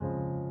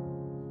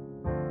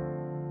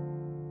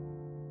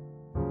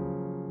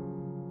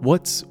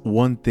What's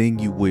one thing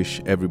you wish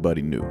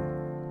everybody knew?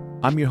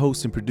 I'm your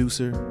host and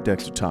producer,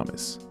 Dexter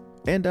Thomas,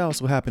 and I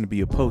also happen to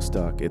be a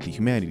postdoc at the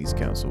Humanities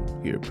Council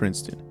here at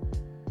Princeton.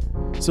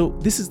 So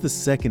this is the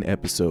second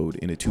episode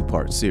in a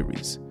two-part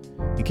series.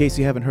 In case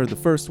you haven't heard the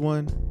first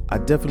one, I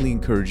definitely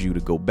encourage you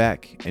to go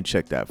back and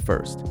check that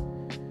first.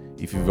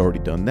 If you've already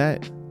done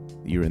that,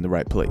 you're in the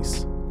right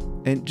place.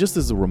 And just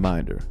as a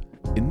reminder,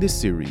 in this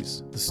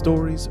series, the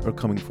stories are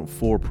coming from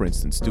 4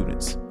 Princeton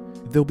students.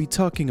 They'll be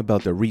talking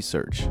about their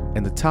research,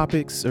 and the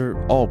topics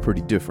are all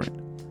pretty different,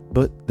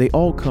 but they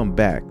all come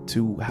back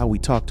to how we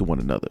talk to one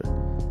another.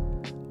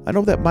 I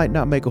know that might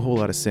not make a whole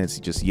lot of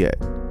sense just yet,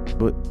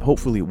 but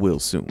hopefully it will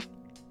soon.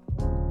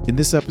 In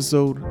this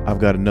episode, I've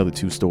got another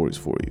 2 stories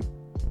for you.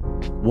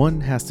 One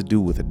has to do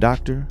with a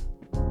doctor,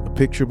 a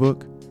picture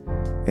book,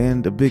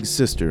 and a big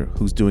sister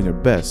who's doing her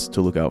best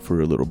to look out for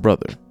her little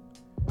brother.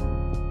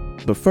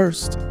 But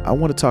first, I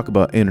want to talk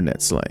about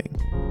internet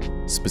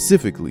slang,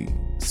 specifically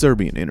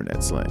Serbian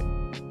internet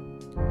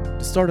slang.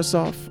 To start us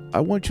off, I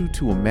want you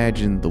to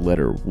imagine the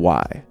letter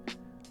Y.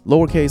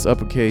 Lowercase,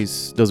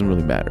 uppercase, doesn't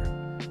really matter.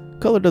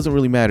 Color doesn't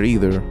really matter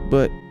either,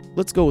 but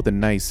let's go with a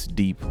nice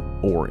deep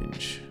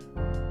orange.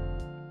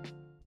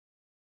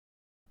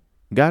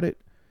 Got it?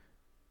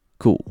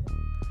 Cool.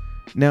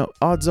 Now,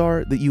 odds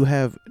are that you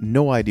have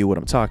no idea what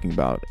I'm talking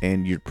about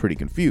and you're pretty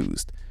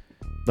confused,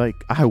 like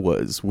I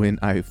was when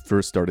I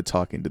first started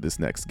talking to this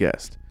next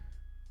guest.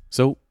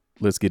 So,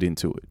 let's get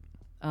into it.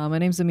 My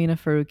name's Ameena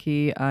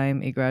Faruki.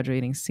 I'm a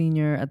graduating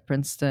senior at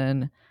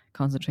Princeton,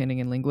 concentrating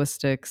in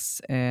linguistics,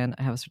 and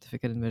I have a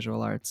certificate in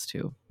visual arts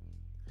too.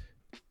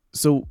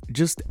 So,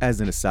 just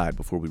as an aside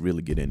before we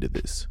really get into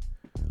this,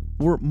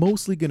 we're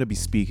mostly going to be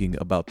speaking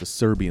about the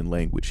Serbian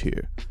language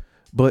here,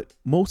 but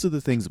most of the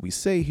things that we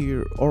say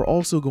here are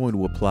also going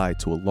to apply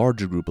to a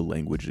larger group of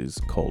languages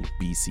called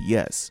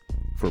BCS,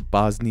 for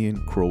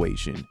Bosnian,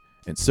 Croatian,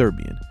 and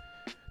Serbian.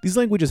 These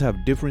languages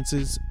have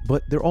differences,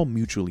 but they're all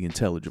mutually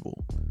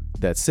intelligible.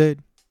 That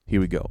said,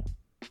 here we go.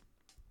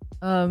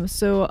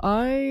 So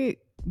I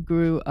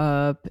grew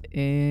up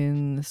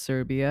in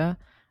Serbia,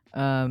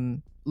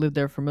 lived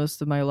there for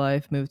most of my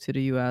life, moved to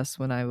the US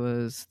when I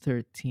was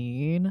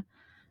 13.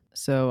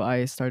 So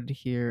I started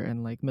here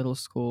in like middle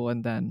school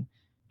and then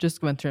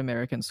just went to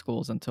American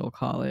schools until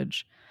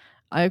college.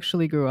 I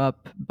actually grew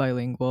up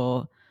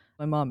bilingual.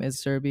 My mom is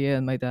Serbian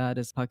and my dad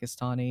is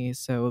Pakistani,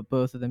 so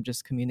both of them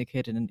just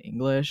communicated in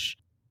English.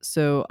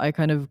 So I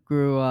kind of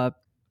grew up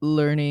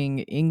learning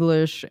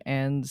English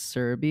and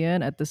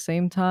Serbian at the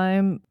same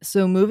time.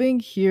 So moving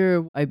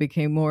here, I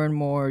became more and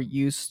more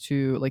used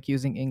to like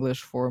using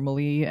English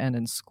formally and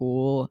in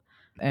school.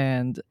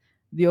 And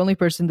the only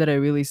person that I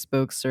really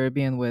spoke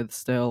Serbian with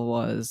still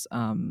was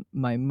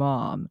my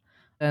mom.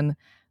 And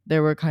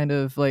there were kind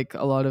of like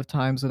a lot of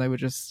times when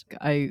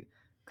I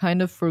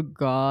kind of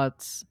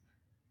forgot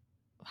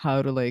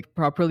how to like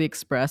properly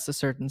express a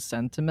certain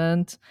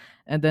sentiment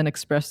and then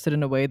expressed it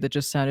in a way that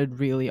just sounded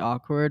really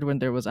awkward when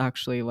there was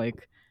actually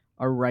like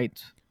a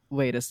right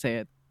way to say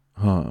it.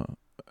 Huh.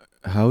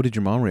 How did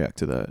your mom react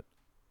to that?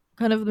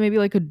 Kind of maybe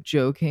like a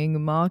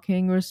joking,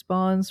 mocking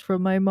response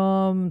from my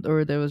mom,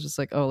 or there was just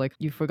like, oh, like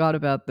you forgot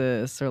about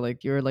this, or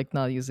like you're like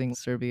not using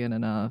Serbian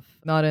enough.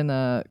 Not in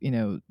a,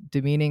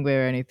 demeaning way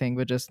or anything,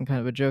 but just in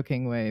kind of a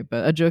joking way,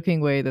 but a joking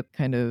way that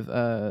kind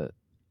of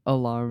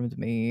alarmed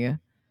me.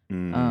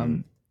 Mm,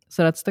 Um,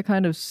 so that's the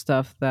kind of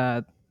stuff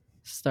that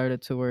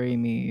started to worry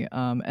me.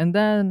 And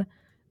then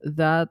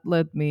that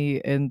led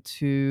me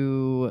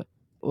into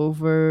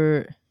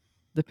over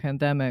the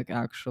pandemic,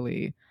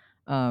 actually,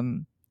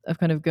 of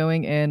kind of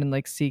going in and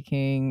like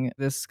seeking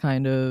this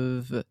kind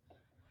of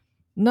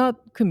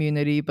not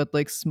community, but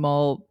like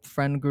small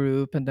friend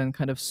group and then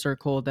kind of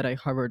circle that I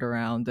hovered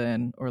around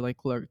in or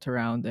like lurked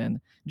around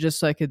in just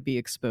so I could be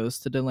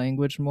exposed to the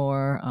language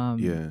more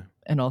yeah.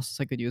 and also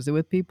so I could use it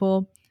with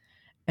people.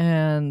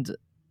 And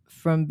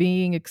from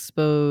being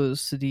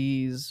exposed to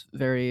these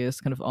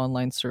various kind of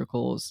online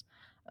circles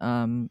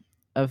of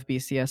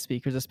BCS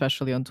speakers,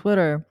 especially on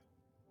Twitter,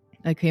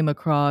 I came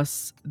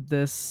across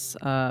this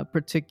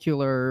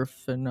particular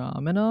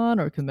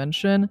phenomenon or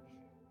convention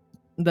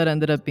that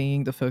ended up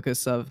being the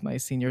focus of my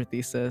senior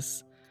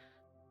thesis.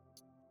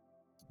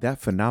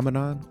 That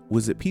phenomenon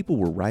was that people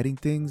were writing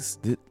things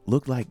that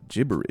looked like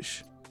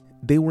gibberish.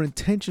 They were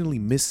intentionally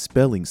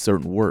misspelling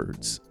certain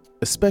words,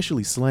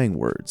 especially slang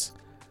words.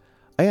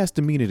 I asked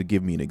Ameena to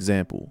give me an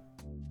example.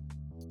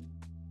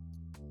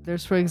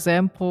 There's, for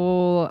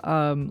example,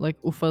 like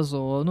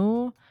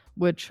ufazonu,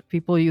 which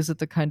people use it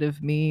to kind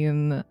of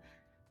mean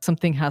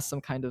something has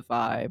some kind of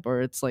vibe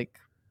or it's like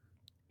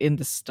in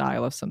the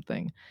style of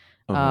something.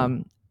 Uh-huh.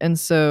 And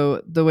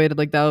so the way that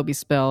like that would be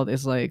spelled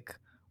is like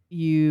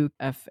Ufazonu,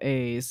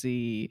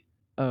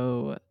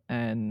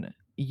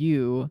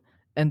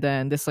 and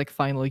then this like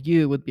final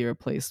U would be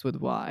replaced with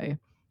Y.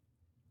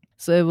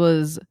 So it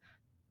was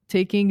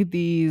taking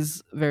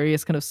these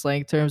various kind of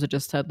slang terms that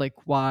just had like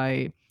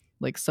Y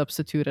like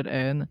substituted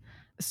in.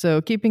 So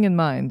keeping in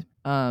mind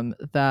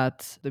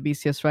that the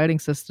BCS writing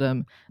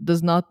system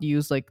does not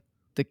use like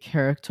the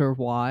character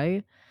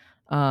Y,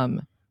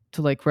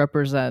 to like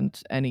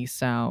represent any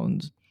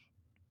sound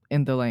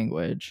in the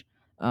language.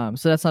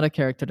 So that's not a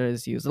character that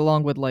is used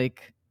along with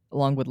like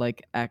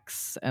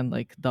X and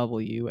like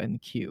W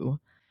and Q.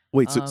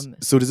 Wait, so Um,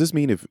 so does this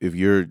mean if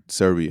you're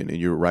Serbian and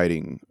you're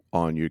writing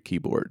on your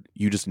keyboard,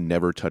 you just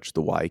never touch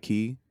the Y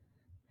key?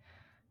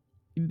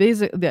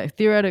 Basically, yeah,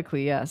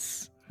 theoretically,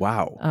 yes.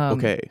 Wow. Um,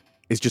 Okay.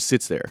 It just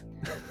sits there.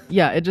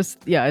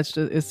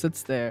 it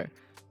sits there.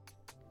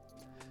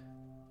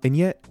 And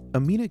yet,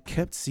 Amina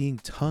kept seeing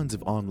tons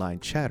of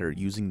online chatter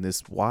using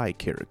this Y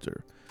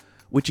character,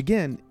 which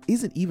again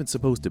isn't even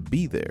supposed to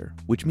be there,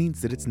 which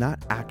means that it's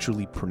not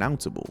actually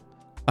pronounceable.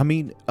 I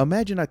mean,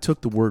 imagine I took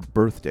the word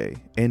birthday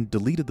and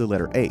deleted the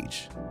letter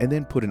H, and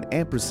then put an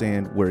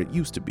ampersand where it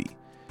used to be,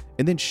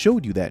 and then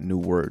showed you that new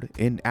word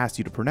and asked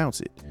you to pronounce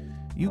it.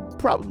 You'd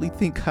probably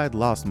think I'd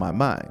lost my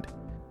mind.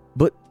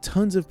 But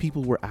tons of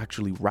people were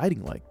actually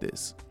writing like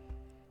this.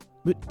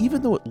 But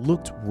even though it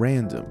looked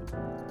random,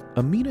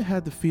 Ameena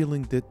had the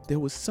feeling that there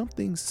was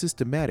something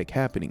systematic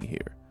happening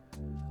here.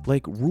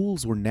 Like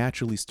rules were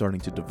naturally starting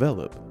to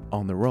develop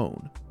on their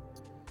own.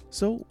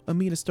 So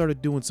Ameena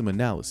started doing some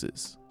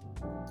analysis.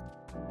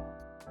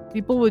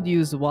 People would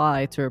use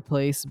Y to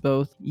replace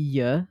both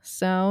Y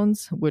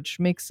sounds, which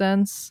makes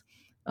sense,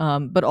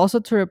 but also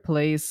to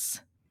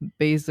replace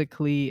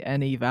basically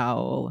any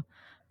vowel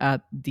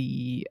at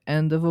the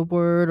end of a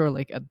word or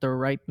like at the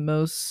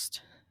rightmost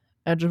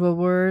edge of a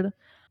word.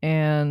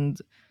 And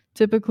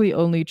typically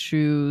only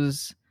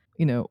choose,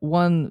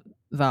 one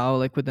vowel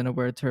like within a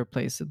word to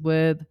replace it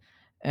with,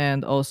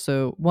 and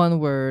also one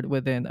word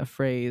within a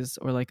phrase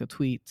or like a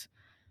tweet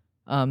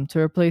to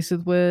replace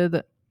it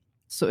with.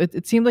 So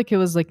it seemed like it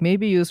was like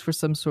maybe used for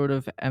some sort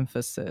of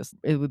emphasis.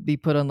 It would be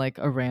put on like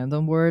a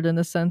random word in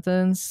a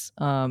sentence.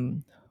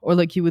 Or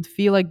like you would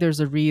feel like there's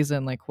a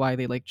reason like why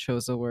they like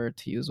chose a word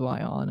to use Y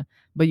on,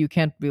 but you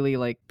can't really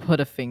like put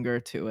a finger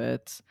to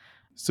it.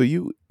 So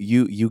you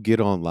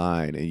get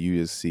online and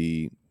you're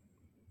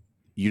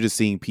just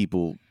seeing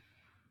people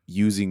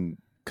using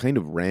kind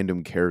of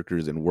random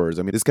characters and words.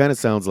 I mean, this kind of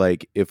sounds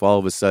like if all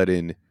of a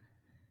sudden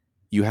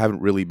you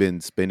haven't really been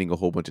spending a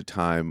whole bunch of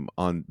time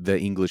on the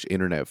English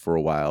internet for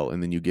a while,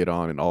 and then you get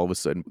on, and all of a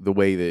sudden, the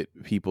way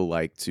that people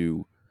like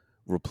to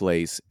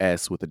replace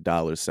S with a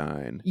dollar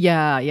sign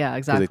Yeah,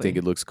 because they think exactly.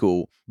 it looks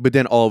cool, but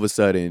then all of a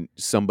sudden,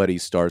 somebody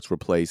starts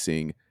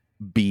replacing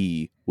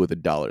B with a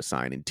dollar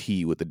sign and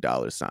T with a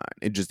dollar sign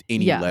and just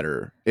any Yeah.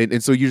 letter.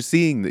 And so you're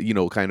seeing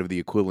that, kind of the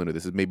equivalent of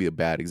this is maybe a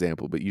bad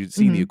example, but you're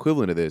seeing the hmm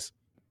equivalent of this.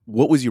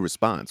 What was your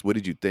response? What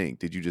did you think?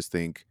 Did you just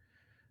think,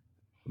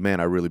 man,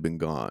 I really been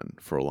gone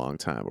for a long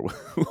time? Or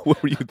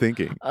what were you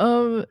thinking?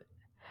 Um.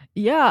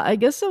 Yeah, I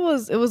guess it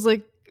was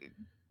like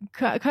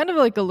kind of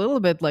like a little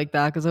bit like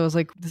that because I was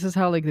like, this is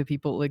how like the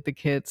people like the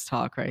kids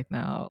talk right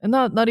now, and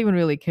not even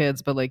really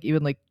kids, but like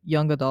even like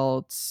young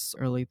adults,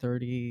 early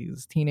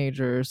 30s,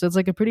 teenagers. So it's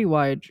like a pretty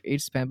wide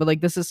age span, but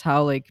like this is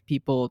how like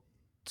people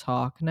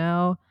talk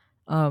now.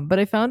 But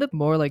I found it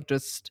more like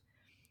just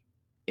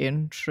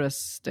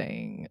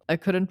interesting. I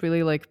couldn't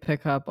really like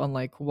pick up on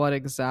like what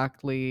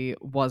exactly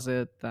was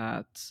it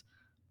that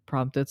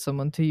prompted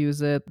someone to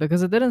use it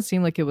because it didn't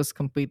seem like it was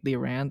completely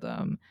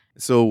random.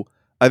 So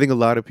I think a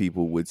lot of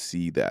people would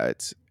see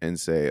that and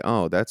say,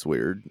 oh, that's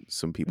weird.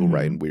 Some people hmm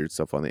writing weird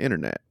stuff on the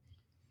internet.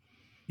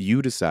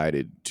 You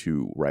decided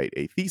to write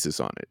a thesis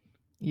on it.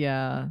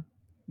 Yeah.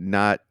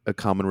 Not a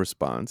common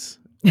response,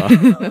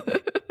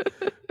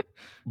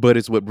 but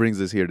it's what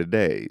brings us here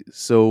today.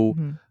 So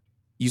Mhm.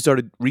 you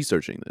started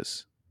researching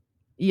this.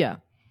 Yeah.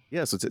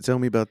 Yeah. So tell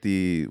me about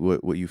the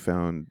what you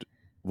found.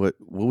 What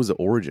was the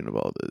origin of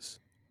all this?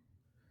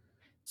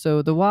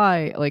 So the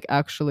Y like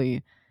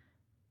actually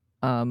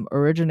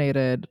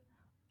originated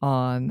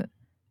on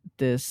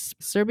this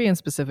Serbian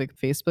specific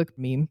Facebook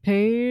meme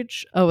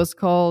page. It was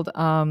called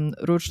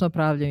Ručno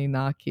pravljeni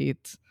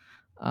nakit,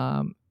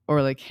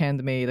 or like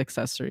handmade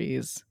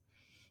accessories.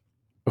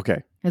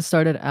 Okay. It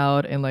started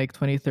out in like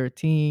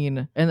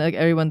 2013, and like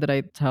everyone that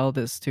I tell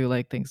this to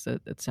like thinks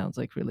that it sounds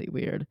like really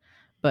weird,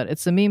 but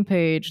it's a meme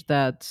page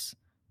that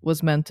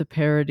was meant to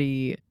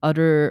parody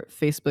other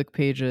Facebook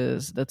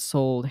pages that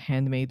sold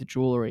handmade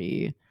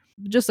jewelry,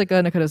 just like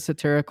a kind of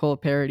satirical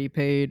parody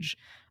page.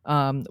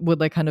 Would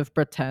like kind of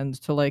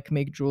pretend to like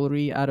make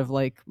jewelry out of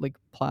like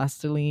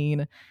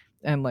plastiline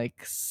and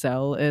like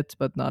sell it,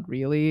 but not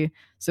really.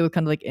 So it would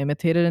kind of like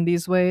imitate it in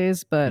these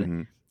ways, but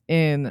Mm-hmm.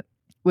 in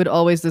with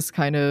always this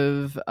kind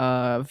of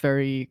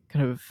very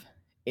kind of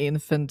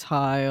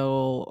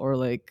infantile or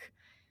like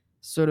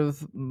sort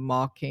of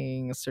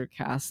mocking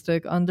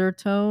sarcastic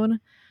undertone.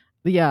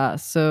 But yeah,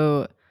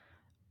 so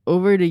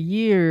over the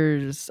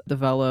years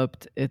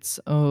developed its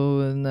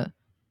own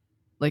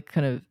like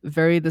kind of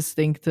very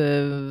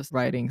distinctive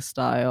writing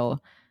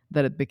style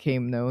that it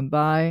became known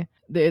by.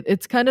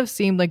 It's kind of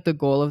seemed like the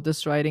goal of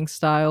this writing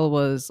style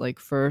was like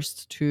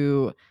first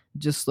to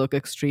just look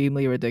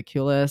extremely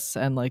ridiculous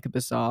and like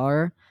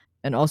bizarre,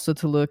 and also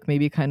to look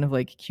maybe kind of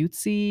like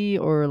cutesy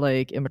or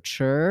like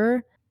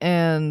immature.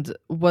 And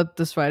what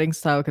this writing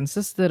style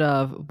consisted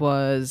of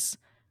was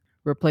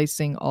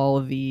replacing all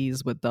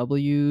V's with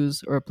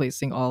W's, or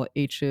replacing all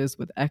H's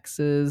with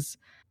X's,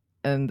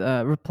 and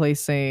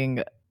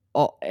replacing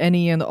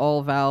any and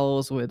all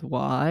vowels with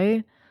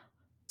Y.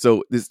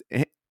 So this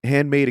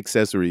handmade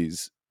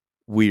accessories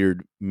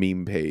weird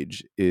meme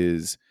page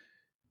is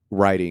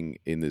writing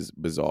in this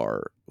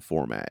bizarre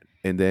format.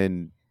 And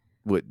then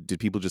what did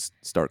people just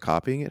start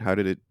copying it? How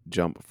did it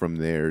jump from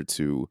there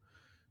to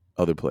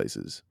other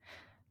places?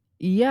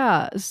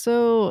 Yeah,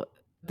 so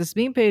this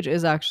meme page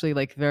is actually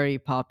like very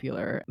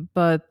popular.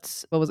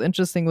 But what was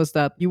interesting was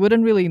that you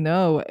wouldn't really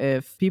know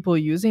if people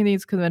using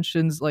these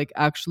conventions like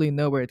actually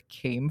know where it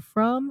came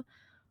from.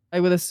 I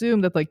would assume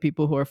that like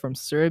people who are from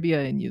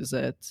Serbia and use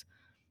it,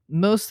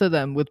 most of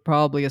them would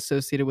probably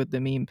associate it with the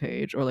meme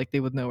page, or like they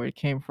would know where it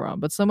came from.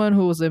 But someone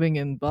who was living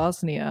in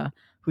Bosnia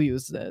who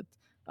used it,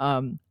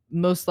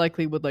 most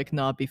likely would like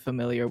not be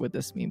familiar with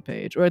this meme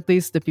page, or at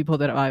least the people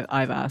that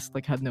I've asked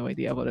like had no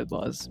idea what it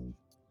was.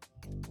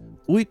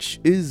 Which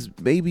is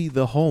maybe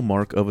the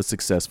hallmark of a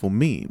successful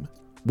meme,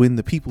 when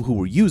the people who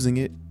were using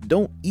it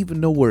don't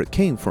even know where it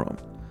came from.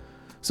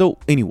 So,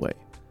 anyway,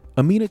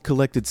 Ameena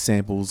collected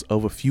samples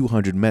of a few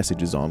hundred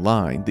messages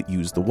online that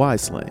used the Y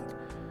slang,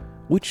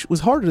 which was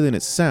harder than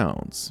it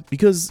sounds,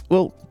 because,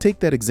 well, take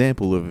that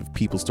example of if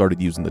people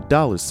started using the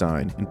dollar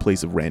sign in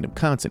place of random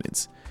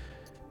consonants.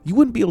 You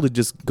wouldn't be able to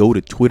just go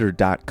to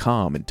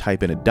twitter.com and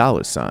type in a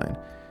dollar sign,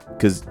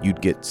 because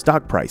you'd get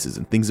stock prices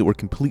and things that were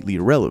completely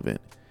irrelevant.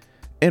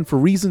 And for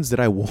reasons that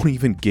I won't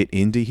even get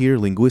into here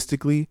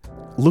linguistically,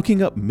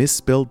 looking up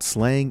misspelled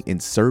slang in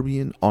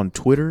Serbian on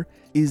Twitter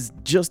is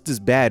just as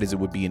bad as it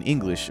would be in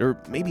English,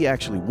 or maybe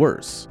actually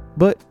worse.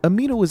 But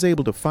Ameena was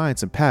able to find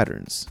some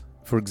patterns.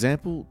 For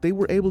example, they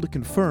were able to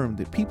confirm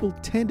that people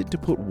tended to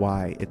put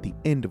Y at the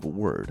end of a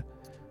word.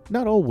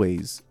 Not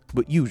always,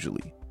 but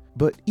usually.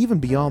 But even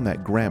beyond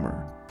that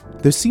grammar,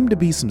 there seemed to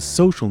be some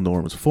social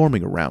norms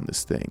forming around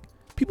this thing.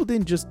 People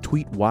didn't just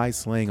tweet Y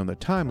slang on their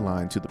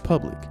timeline to the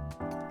public.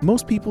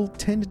 Most people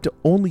tended to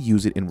only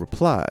use it in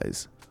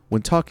replies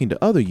when talking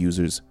to other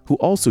users who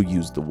also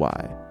used the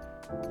Y.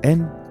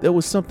 And there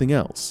was something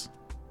else.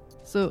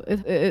 So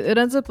it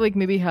ends up like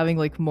maybe having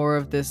like more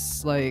of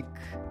this like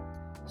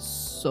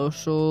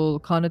social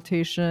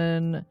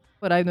connotation.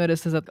 What I've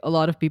noticed is that a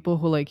lot of people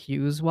who like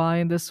use Y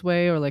in this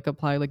way, or like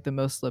apply like the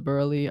most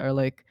liberally, are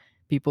like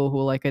people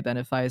who like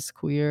identify as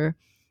queer.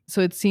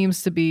 So it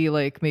seems to be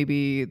like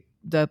maybe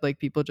that like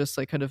people just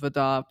like kind of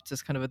adopt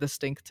this kind of a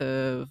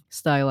distinctive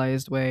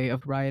stylized way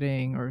of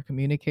writing or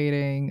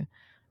communicating.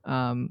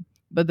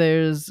 But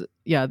there's,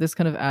 yeah, this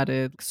kind of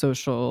added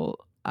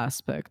social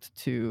aspect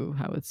to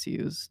how it's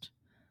used.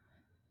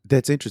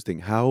 That's interesting.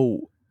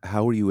 How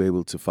are you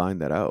able to find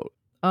that out?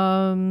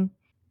 um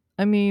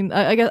I mean,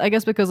 I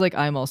guess because like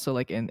I'm also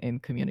like in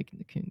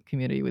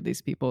community with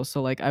these people,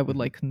 so like I would Mhm.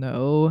 like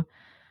know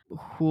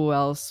who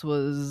else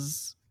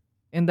was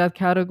in that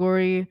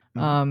category,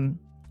 Mhm.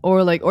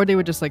 or like, or they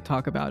would just like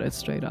talk about it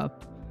straight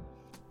up.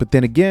 But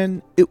then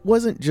again, it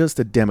wasn't just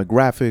a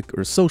demographic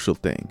or social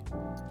thing.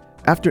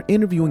 After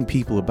interviewing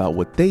people about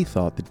what they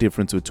thought the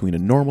difference between a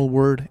normal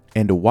word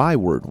and a Y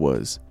word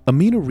was,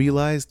 Ameena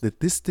realized that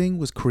this thing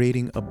was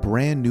creating a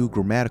brand new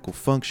grammatical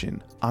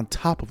function on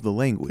top of the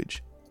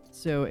language.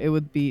 So it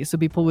would be, so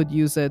people would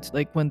use it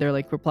like when they're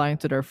like replying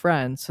to their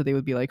friends, so they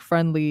would be like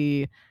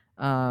friendly,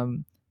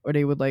 um or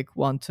they would like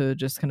want to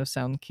just kind of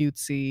sound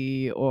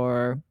cutesy,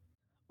 or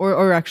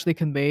actually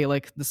convey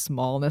like the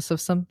smallness of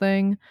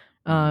something,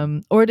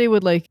 Mhm. or they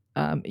would like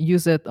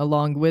use it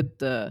along with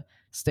the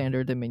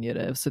standard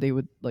diminutive, so they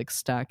would like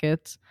stack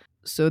it.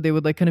 So they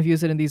would like kind of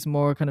use it in these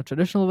more kind of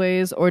traditional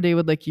ways, or they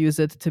would like use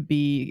it to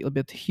be a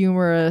bit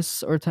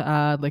humorous, or to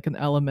add like an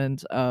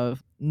element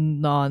of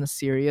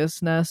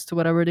non-seriousness to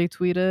whatever they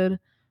tweeted,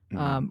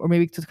 Mhm. or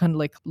maybe to kind of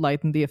like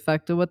lighten the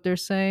effect of what they're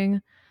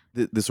saying.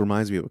 This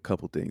reminds me of a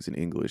couple things in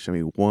English. I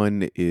mean,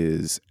 one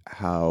is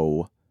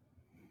how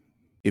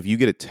if you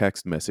get a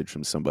text message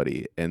from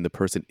somebody and the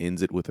person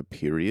ends it with a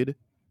period,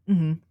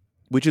 Hmm.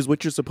 which is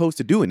what you're supposed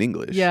to do in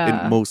English. In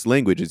Yeah, most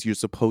languages, you're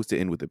supposed to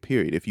end with a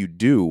period. If you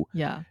do,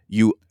 yeah,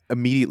 you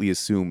immediately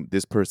assume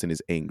this person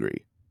is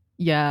angry.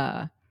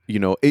 yeah.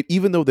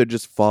 Even though they're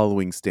just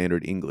following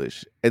standard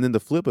English. And then the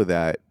flip of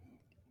that,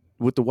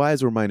 what the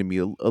Y's reminded me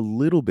a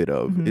little bit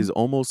of Hmm. is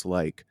almost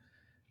like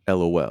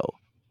LOL,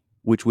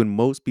 which when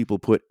most people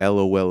put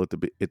LOL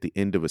at the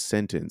end of a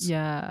sentence,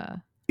 Yeah.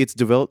 it's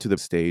developed to the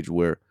stage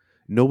where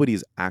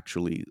nobody's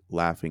actually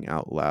laughing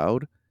out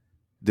loud.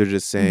 They're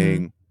just Hmm.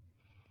 saying,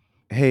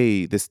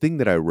 "Hey, this thing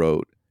that I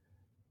wrote,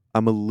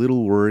 I'm a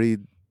little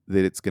worried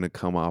that it's going to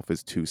come off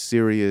as too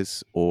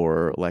serious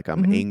or like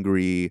I'm Hmm.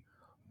 angry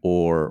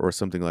or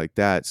something like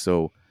that.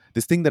 So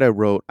this thing that I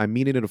wrote, I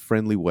mean it in a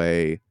friendly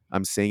way.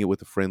 I'm saying it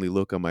with a friendly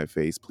look on my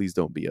face. Please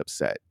don't be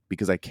upset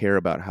because I care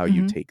about how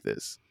you Hmm. take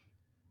this."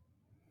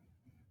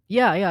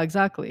 Yeah, yeah,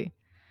 exactly.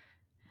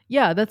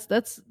 Yeah,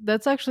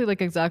 that's actually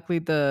like exactly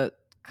the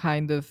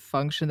kind of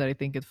function that I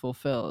think it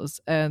fulfills.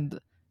 And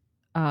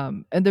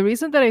And the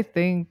reason that I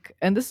think,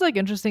 and this is like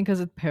interesting because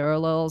it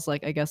parallels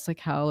like I guess like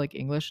how like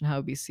English and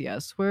how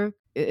BCS work.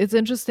 It's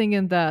interesting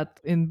in that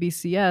in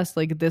BCS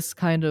like this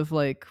kind of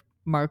like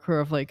marker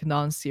of like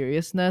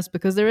non-seriousness,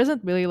 because there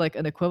isn't really like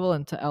an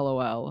equivalent to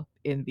LOL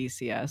in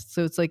BCS.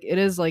 So it's like it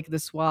is like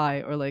this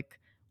Y or like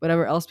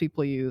whatever else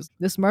people use.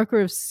 This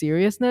marker of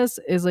seriousness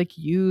is like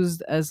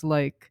used as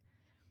like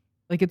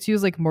it's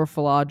used like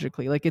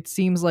morphologically, like it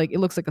seems like it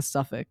looks like a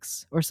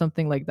suffix or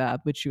something like that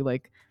which you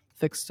like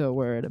fix to a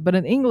word. But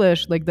in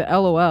English like the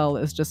LOL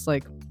is just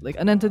like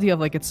an entity of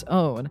like its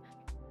own.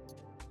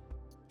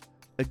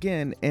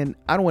 Again, and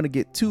I don't want to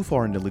get too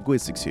far into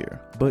linguistics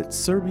here, but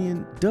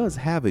Serbian does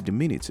have a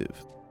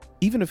diminutive.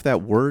 Even if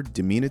that word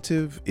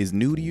diminutive is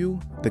new to you,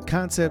 the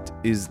concept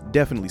is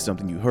definitely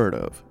something you heard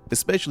of,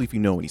 especially if you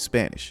know any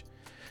Spanish.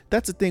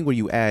 That's a thing where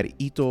you add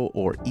ito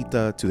or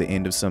ita to the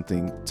end of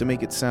something to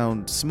make it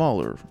sound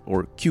smaller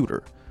or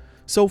cuter.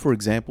 So for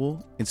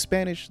example, in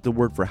Spanish, the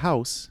word for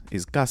house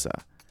is casa,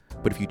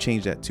 but if you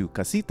change that to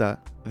casita,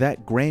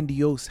 that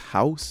grandiose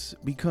house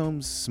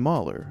becomes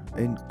smaller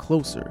and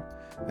closer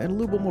and a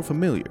little bit more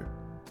familiar.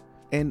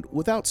 And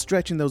without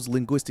stretching those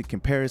linguistic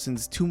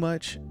comparisons too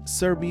much,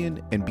 Serbian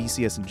and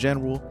BCS in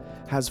general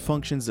has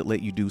functions that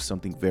let you do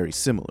something very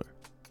similar.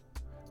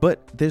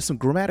 But there's some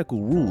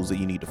grammatical rules that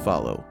you need to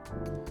follow.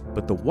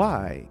 But the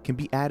Y can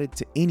be added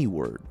to any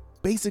word,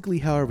 basically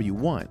however you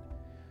want.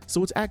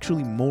 So it's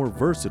actually more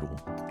versatile,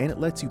 and it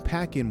lets you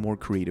pack in more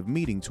creative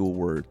meaning to a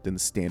word than the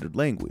standard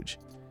language.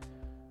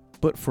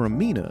 But for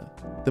Ameena,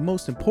 the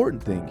most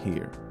important thing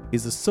here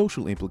is the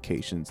social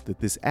implications that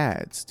this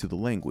adds to the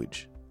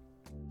language.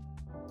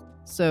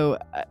 So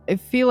I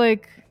feel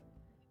like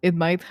it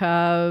might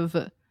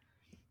have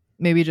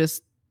maybe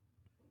just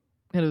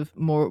kind of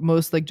more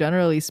most like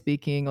generally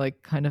speaking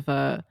like kind of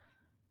a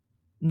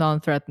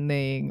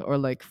non-threatening or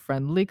like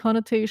friendly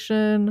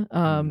connotation.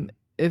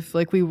 If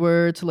like we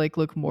were to like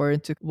look more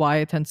into why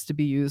it tends to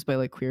be used by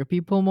like queer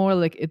people more,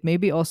 like it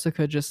maybe also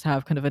could just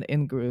have kind of an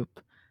in-group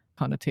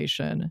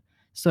connotation.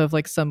 So if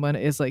like someone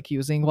is like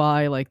using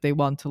why, like they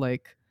want to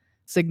like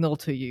signal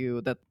to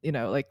you that, you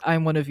know, like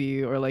I'm one of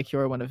you or like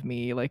you're one of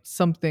me, like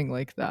something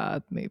like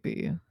that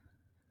maybe.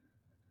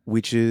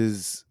 which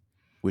is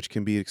which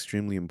can be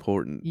extremely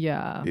important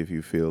Yeah. if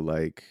you feel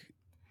like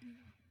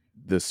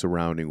the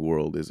surrounding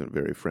world isn't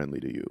very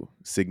friendly to you,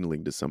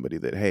 signaling to somebody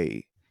that,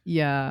 hey,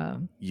 Yeah.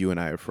 you and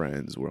I are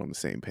friends, we're on the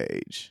same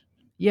page.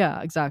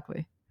 Yeah,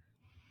 exactly.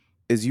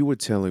 As you were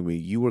telling me,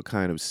 you were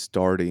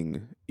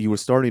starting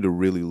to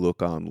really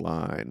look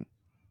online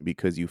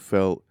because you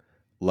felt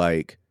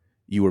like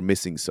you were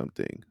missing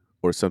something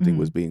or something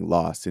was Mhm. being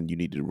lost and you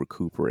needed to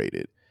recuperate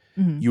it.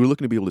 Mhm. You were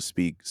looking to be able to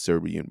speak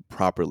Serbian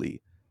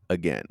properly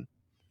again.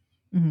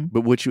 Mhm.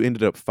 But what you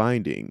ended up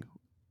finding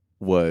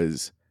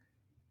was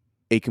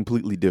a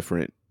completely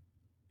different,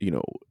 you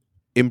know,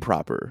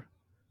 improper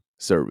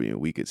Serbian,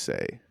 we could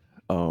say.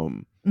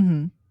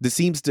 Mhm. This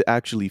seems to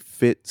actually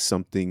fit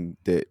something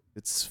that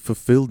it's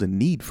fulfilled a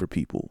need for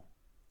people.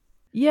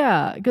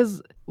 Yeah,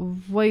 because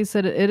what you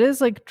said, it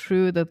is like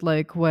true that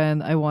like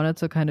when I wanted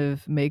to kind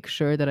of make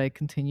sure that I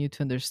continue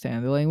to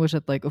understand the language,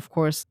 that like of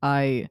course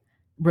I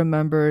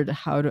remembered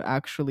how to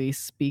actually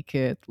speak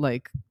it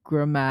like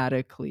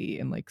grammatically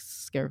in like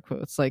scare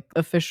quotes, like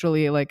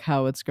officially like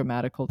how it's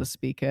grammatical to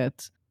speak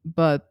it.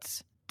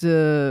 But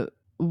the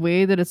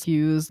way that it's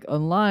used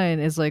online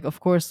is like of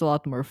course a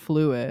lot more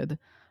fluid,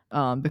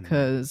 Mhm.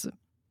 because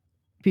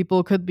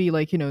people could be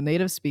like, you know,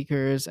 native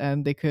speakers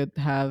and they could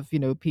have, you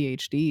know,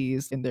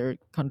 PhDs in their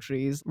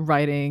countries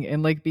writing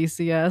in like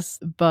BCS,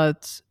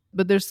 but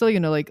there's still, you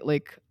know,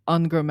 like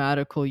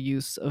ungrammatical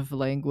use of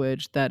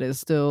language that is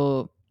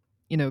still,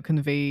 you know,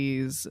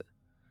 conveys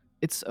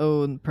its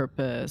own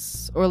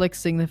purpose or like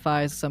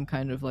signifies some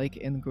kind of like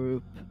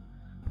in-group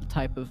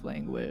type of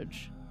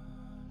language.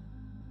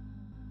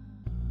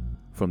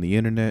 From the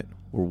internet,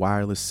 where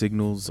wireless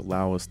signals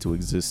allow us to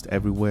exist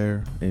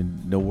everywhere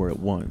and nowhere at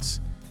once,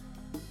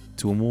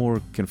 to a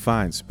more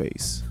confined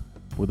space,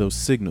 where those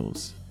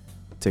signals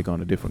take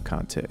on a different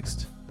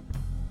context.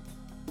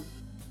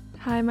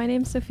 Hi, my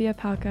name's Sofia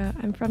Pauca.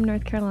 I'm from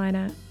North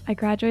Carolina. I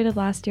graduated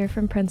last year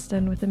from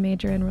Princeton with a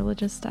major in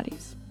religious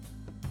studies.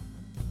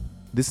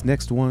 This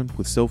next one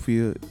with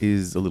Sofia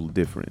is a little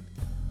different.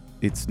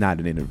 It's not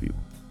an interview.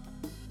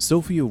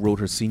 Sofia wrote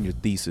her senior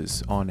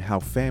thesis on how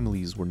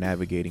families were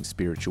navigating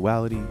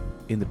spirituality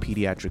in the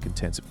pediatric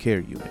intensive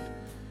care unit,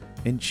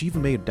 and she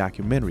even made a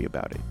documentary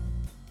about it.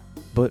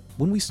 But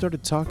when we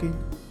started talking,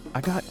 I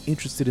got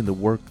interested in the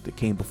work that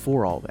came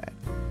before all that.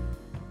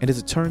 And as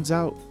it turns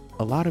out,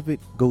 a lot of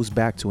it goes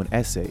back to an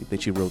essay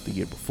that she wrote the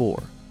year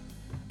before,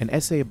 an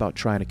essay about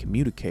trying to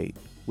communicate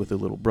with her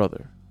little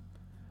brother.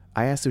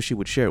 I asked if she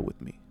would share it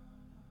with me.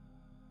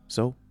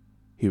 So,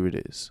 here it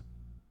is.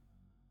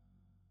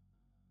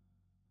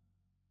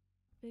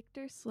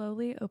 Victor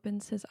slowly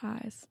opens his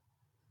eyes.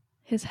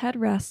 His head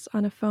rests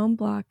on a foam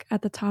block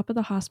at the top of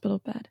the hospital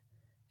bed,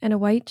 and a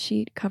white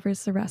sheet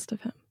covers the rest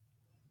of him.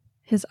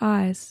 His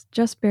eyes,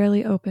 just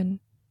barely open,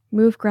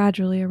 move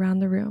gradually around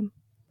the room.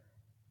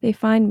 They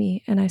find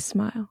me, and I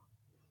smile.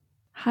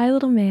 "Hi,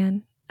 little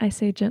man," I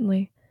say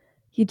gently.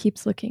 He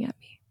keeps looking at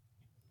me.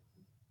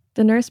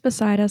 The nurse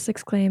beside us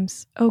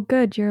exclaims, "Oh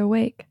good, you're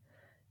awake.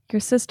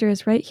 Your sister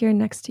is right here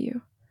next to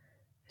you."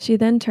 She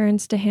then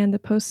turns to hand the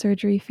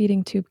post-surgery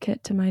feeding tube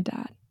kit to my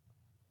dad.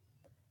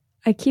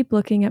 I keep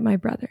looking at my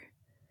brother.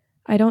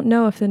 I don't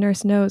know if the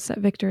nurse knows that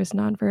Victor is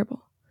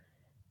nonverbal.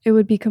 It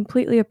would be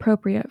completely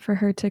appropriate for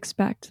her to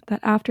expect that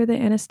after the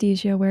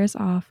anesthesia wears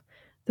off,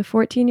 the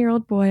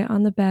 14-year-old boy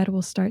on the bed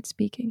will start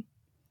speaking.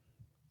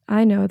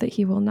 I know that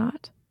he will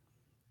not.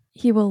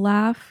 He will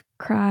laugh,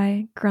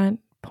 cry, grunt,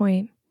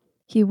 point.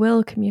 He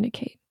will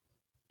communicate,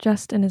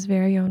 just in his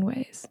very own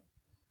ways.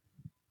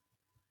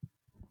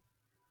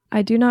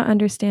 I do not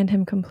understand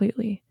him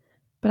completely,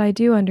 but I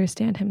do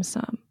understand him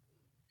some,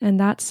 and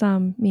that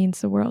some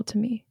means the world to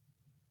me.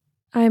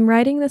 I am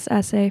writing this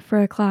essay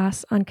for a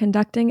class on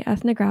conducting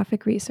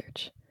ethnographic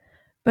research,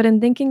 but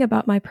in thinking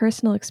about my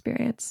personal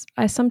experience,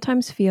 I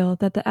sometimes feel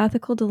that the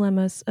ethical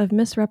dilemmas of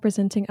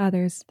misrepresenting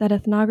others that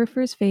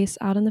ethnographers face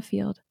out in the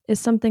field is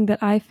something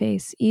that I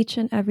face each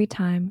and every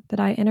time that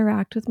I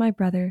interact with my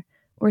brother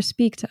or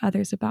speak to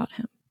others about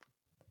him.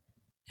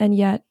 And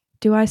yet,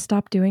 do I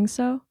stop doing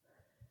so?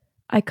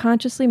 I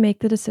consciously make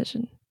the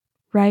decision,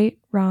 right,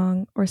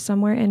 wrong, or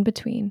somewhere in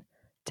between,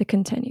 to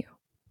continue.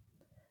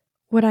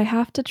 What I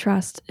have to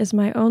trust is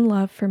my own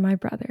love for my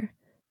brother,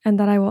 and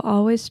that I will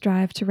always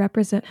strive to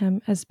represent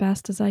him as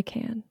best as I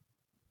can.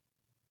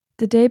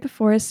 The day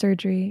before his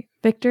surgery,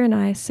 Victor and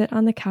I sit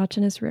on the couch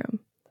in his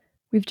room.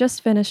 We've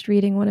just finished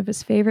reading one of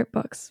his favorite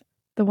books,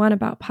 the one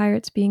about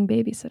pirates being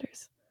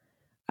babysitters.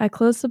 I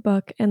close the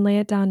book and lay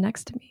it down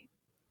next to me.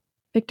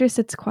 Victor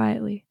sits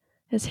quietly,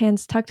 his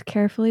hands tucked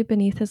carefully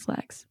beneath his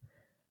legs,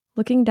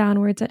 looking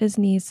downwards at his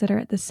knees that are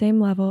at the same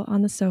level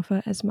on the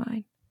sofa as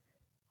mine.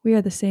 We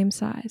are the same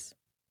size.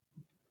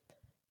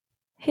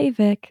 "Hey,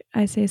 Vic,"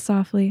 I say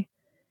softly.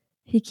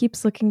 He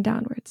keeps looking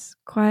downwards,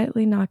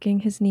 quietly knocking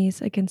his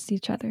knees against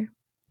each other.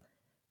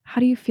 "How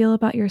do you feel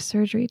about your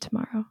surgery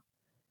tomorrow?"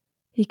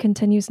 He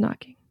continues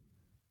knocking.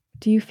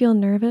 "Do you feel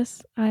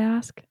nervous?" I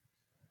ask.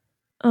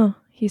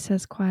 He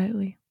says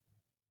quietly.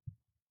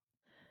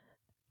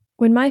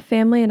 When my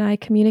family and I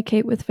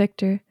communicate with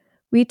Victor,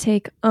 we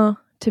take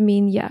to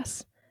mean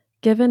yes,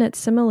 given its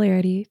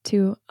similarity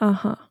to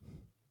uh-huh.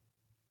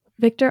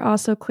 Victor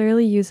also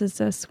clearly uses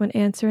this when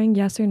answering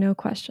yes or no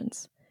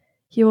questions.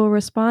 He will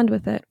respond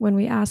with it when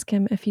we ask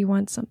him if he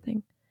wants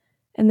something,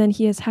 and then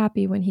he is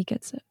happy when he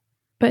gets it.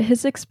 But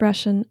his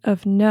expression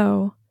of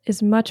no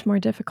is much more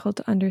difficult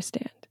to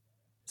understand.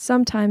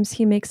 Sometimes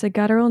he makes a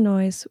guttural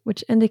noise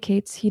which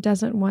indicates he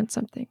doesn't want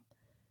something,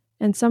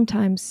 and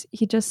sometimes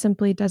he just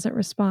simply doesn't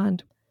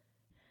respond.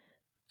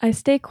 I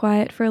stay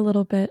quiet for a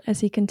little bit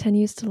as he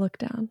continues to look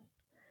down.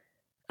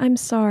 "I'm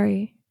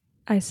sorry,"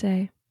 I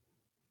say.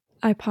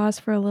 I pause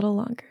for a little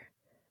longer.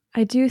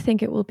 "I do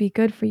think it will be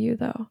good for you,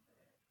 though.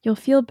 You'll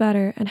feel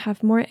better and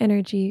have more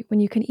energy when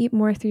you can eat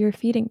more through your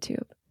feeding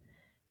tube.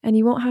 And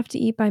you won't have to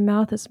eat by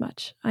mouth as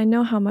much. I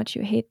know how much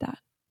you hate that."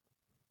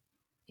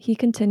 He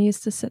continues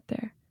to sit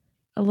there,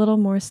 a little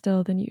more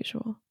still than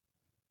usual.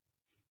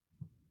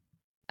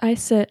 I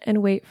sit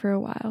and wait for a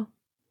while.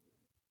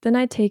 Then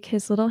I take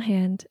his little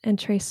hand and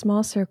trace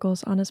small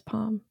circles on his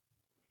palm.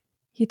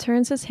 He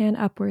turns his hand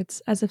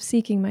upwards as if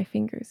seeking my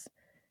fingers,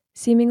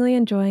 seemingly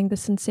enjoying the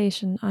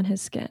sensation on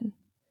his skin.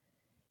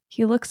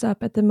 He looks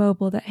up at the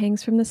mobile that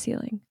hangs from the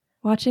ceiling,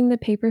 watching the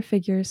paper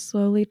figures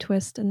slowly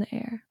twist in the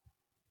air.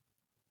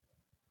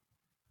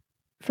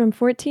 From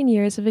 14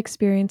 years of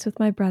experience with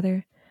my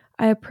brother,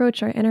 I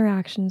approach our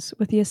interactions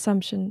with the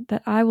assumption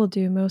that I will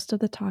do most of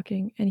the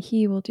talking and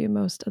he will do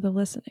most of the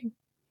listening.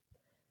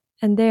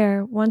 And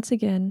there, once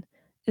again,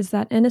 is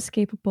that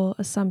inescapable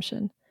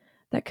assumption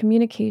that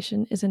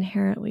communication is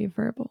inherently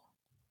verbal.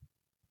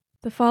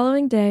 The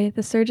following day,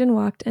 the surgeon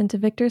walked into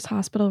Victor's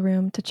hospital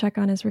room to check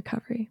on his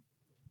recovery.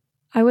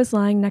 I was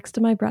lying next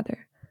to my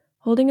brother,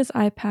 holding his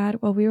iPad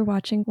while we were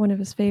watching one of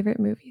his favorite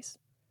movies,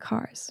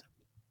 Cars.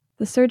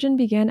 The surgeon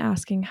began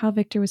asking how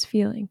Victor was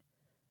feeling,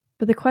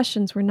 but the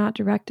questions were not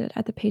directed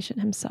at the patient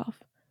himself,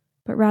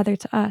 but rather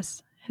to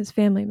us, his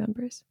family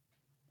members.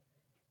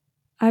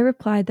 I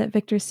replied that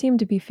Victor seemed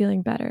to be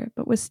feeling better,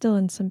 but was still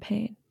in some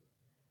pain.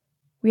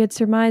 We had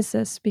surmised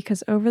this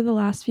because over the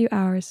last few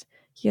hours,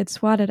 he had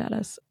swatted at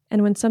us,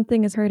 and when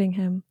something is hurting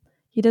him,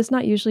 he does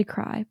not usually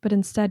cry, but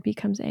instead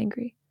becomes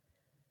angry.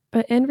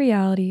 But in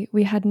reality,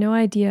 we had no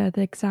idea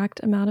the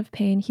exact amount of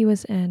pain he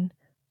was in,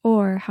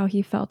 or how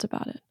he felt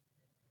about it.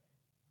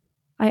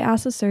 I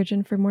asked the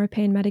surgeon for more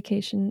pain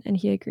medication, and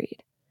he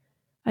agreed.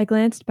 I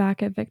glanced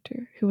back at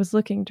Victor, who was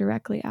looking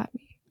directly at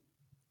me.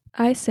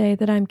 I say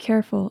that I'm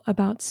careful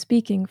about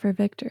speaking for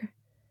Victor,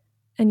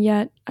 and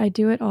yet I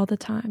do it all the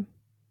time.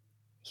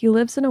 He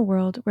lives in a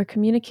world where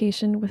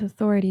communication with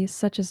authorities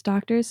such as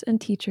doctors and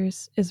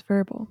teachers is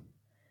verbal,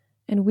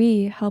 and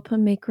we help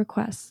him make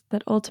requests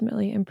that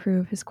ultimately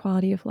improve his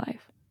quality of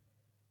life.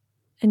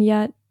 And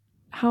yet,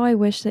 how I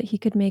wish that he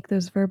could make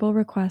those verbal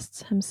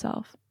requests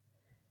himself.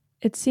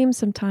 It seems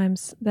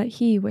sometimes that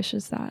he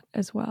wishes that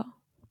as well.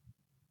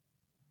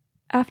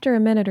 After a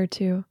minute or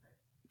two,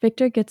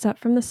 Victor gets up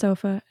from the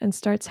sofa and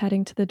starts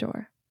heading to the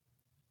door.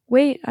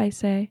 Wait, I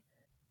say,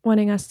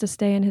 wanting us to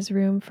stay in his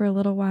room for a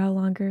little while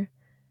longer.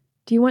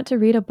 Do you want to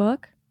read a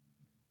book?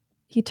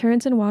 He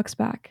turns and walks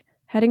back,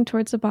 heading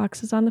towards the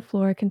boxes on the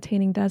floor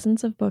containing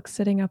dozens of books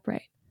sitting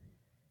upright.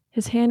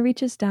 His hand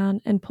reaches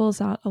down and pulls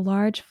out a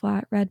large,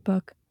 flat red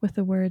book with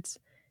the words,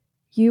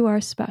 "You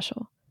Are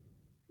Special,"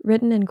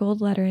 written in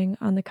gold lettering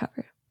on the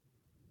cover.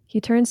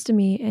 He turns to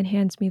me and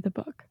hands me the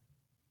book.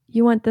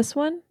 You want this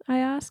one? I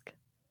ask.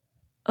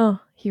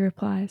 He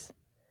replies.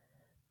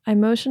 I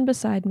motion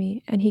beside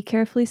me, and he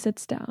carefully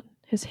sits down,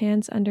 his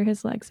hands under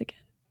his legs again.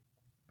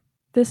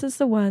 This is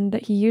the one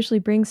that he usually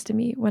brings to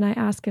me when I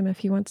ask him if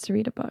he wants to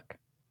read a book.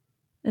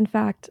 In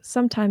fact,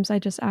 sometimes I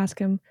just ask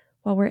him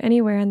while we're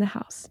anywhere in the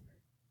house,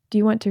 do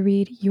you want to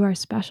read You Are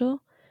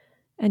Special?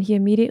 And he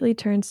immediately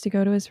turns to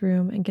go to his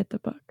room and get the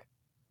book.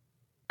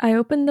 I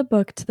open the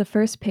book to the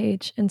first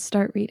page and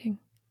start reading.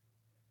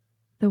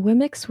 The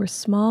Wimmicks were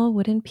small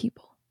wooden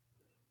people.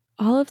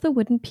 All of the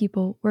wooden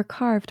people were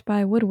carved by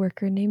a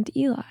woodworker named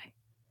Eli.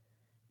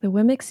 The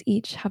Wimmicks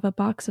each have a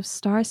box of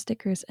star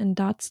stickers and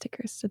dot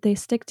stickers that they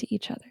stick to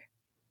each other.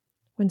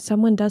 When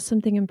someone does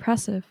something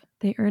impressive,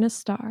 they earn a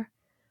star,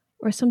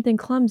 or something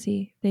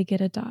clumsy, they get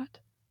a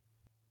dot.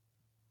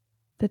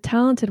 The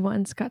talented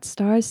ones got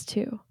stars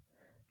too.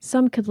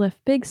 Some could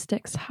lift big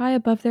sticks high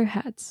above their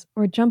heads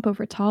or jump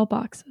over tall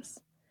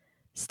boxes.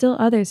 Still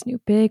others knew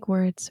big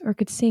words or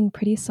could sing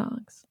pretty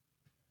songs.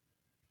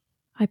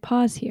 I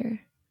pause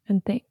here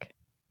and think.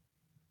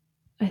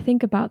 I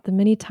think about the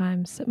many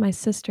times that my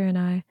sister and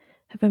I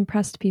have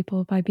impressed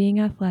people by being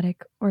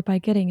athletic or by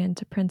getting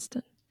into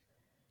Princeton.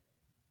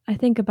 I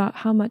think about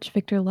how much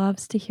Victor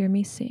loves to hear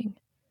me sing,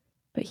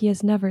 but he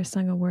has never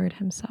sung a word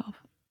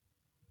himself.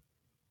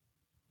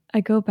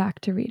 I go back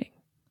to reading.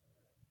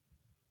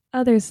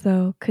 Others,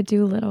 though, could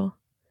do little.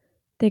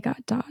 They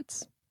got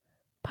dots.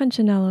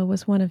 Punchinello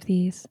was one of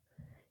these.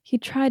 He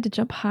tried to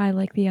jump high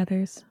like the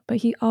others, but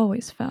he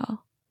always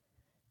fell.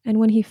 And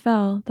when he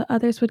fell, the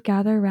others would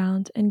gather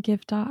around and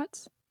give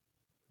dots.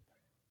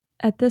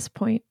 At this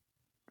point,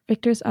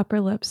 Victor's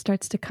upper lip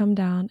starts to come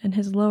down and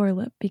his lower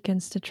lip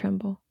begins to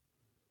tremble.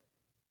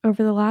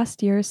 Over the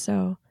last year or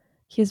so,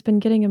 he has been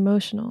getting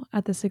emotional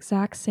at this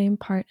exact same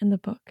part in the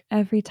book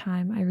every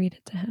time I read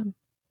it to him.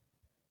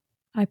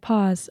 I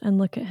pause and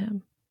look at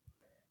him.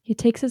 He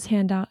takes his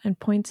hand out and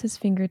points his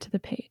finger to the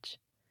page.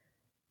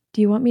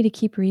 Do you want me to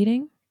keep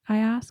reading? I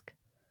ask.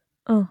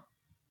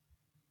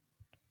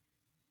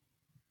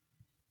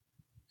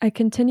 I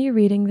continue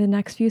reading the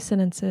next few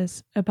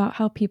sentences about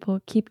how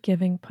people keep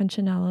giving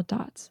Punchinello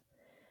dots,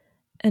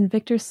 and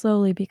Victor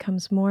slowly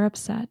becomes more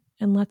upset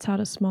and lets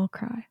out a small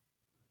cry.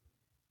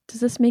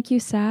 Does this make you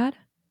sad?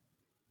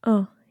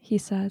 He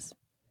says.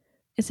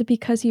 Is it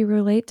because you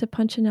relate to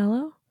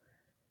Punchinello?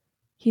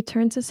 He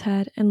turns his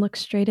head and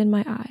looks straight in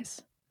my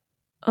eyes.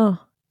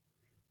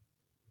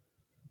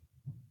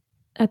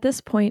 At this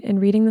point in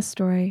reading the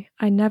story,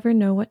 I never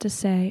know what to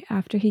say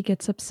after he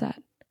gets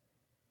upset.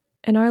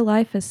 In our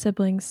life as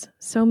siblings,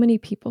 so many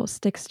people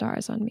stick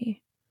stars on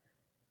me.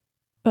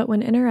 But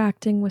when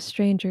interacting with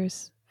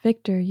strangers,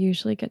 Victor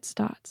usually gets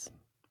dots.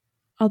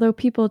 Although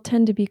people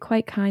tend to be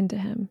quite kind to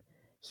him,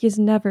 he is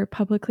never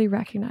publicly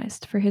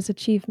recognized for his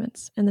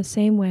achievements in the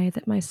same way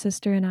that my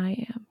sister and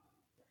I am.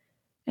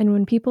 And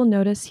when people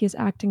notice he is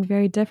acting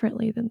very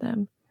differently than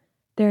them,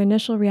 their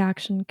initial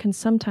reaction can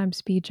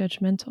sometimes be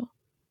judgmental.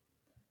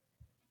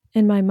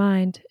 In my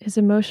mind, his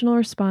emotional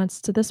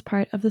response to this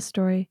part of the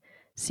story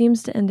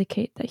seems to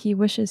indicate that he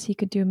wishes he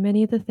could do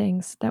many of the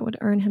things that would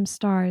earn him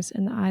stars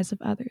in the eyes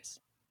of others.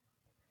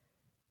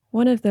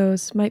 One of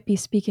those might be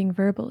speaking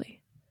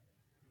verbally.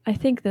 I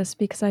think this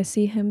because I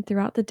see him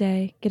throughout the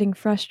day getting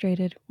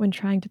frustrated when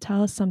trying to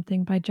tell us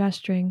something by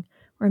gesturing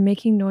or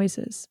making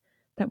noises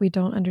that we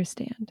don't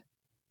understand.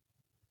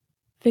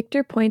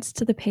 Victor points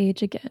to the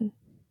page again.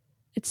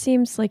 It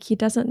seems like he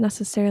doesn't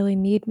necessarily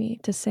need me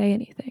to say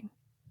anything.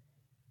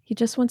 He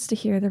just wants to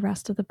hear the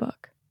rest of the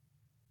book.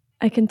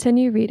 I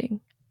continue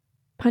reading.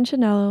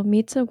 Punchinello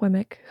meets a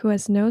Wemmick who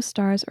has no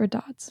stars or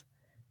dots,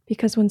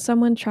 because when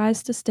someone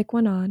tries to stick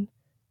one on,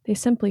 they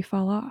simply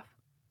fall off.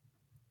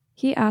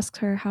 He asks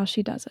her how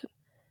she does it,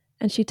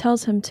 and she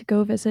tells him to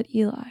go visit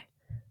Eli,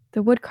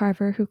 the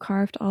woodcarver who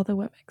carved all the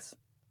Wimmicks.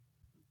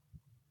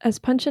 As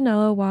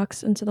Punchinello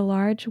walks into the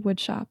large wood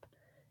shop,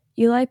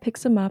 Eli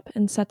picks him up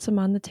and sets him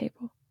on the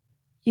table.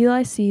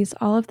 Eli sees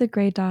all of the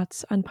gray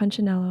dots on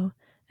Punchinello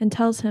and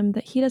tells him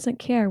that he doesn't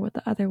care what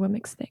the other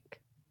Wimmicks think.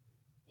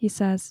 He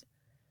says,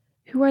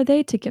 "Who are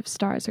they to give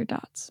stars or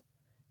dots?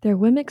 They're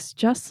Wimmicks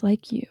just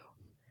like you.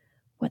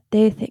 What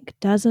they think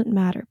doesn't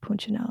matter,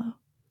 Punchinello.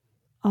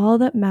 All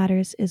that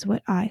matters is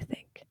what I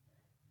think,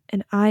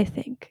 and I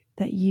think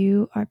that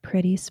you are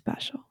pretty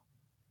special."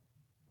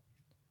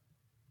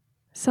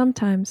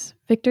 Sometimes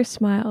Victor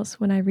smiles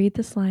when I read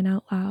this line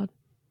out loud.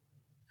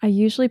 I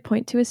usually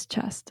point to his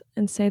chest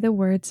and say the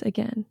words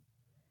again.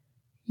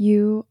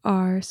 You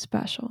are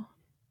special.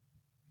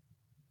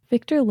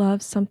 Victor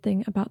loves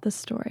something about this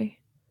story.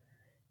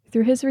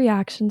 Through his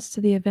reactions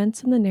to the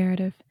events in the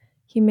narrative,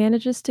 he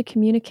manages to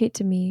communicate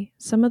to me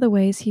some of the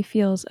ways he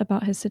feels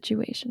about his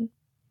situation.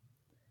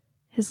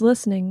 His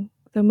listening,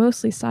 though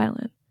mostly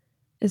silent,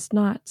 is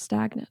not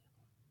stagnant.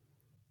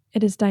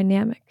 It is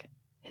dynamic.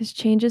 His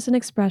changes in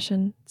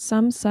expression,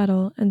 some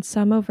subtle and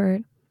some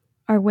overt,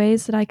 are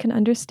ways that I can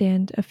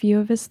understand a few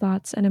of his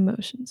thoughts and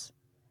emotions.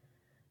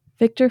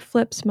 Victor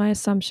flips my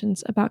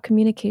assumptions about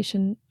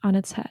communication on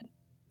its head.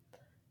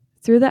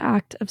 Through the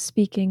act of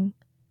speaking,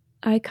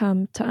 I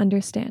come to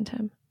understand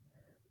him.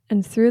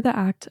 And through the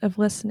act of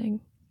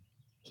listening,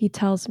 he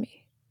tells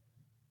me.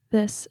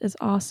 This is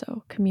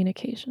also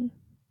communication.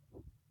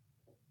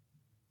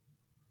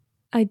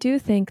 I do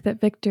think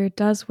that Victor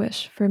does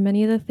wish for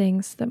many of the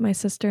things that my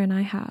sister and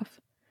I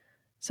have,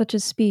 such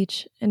as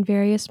speech and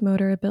various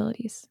motor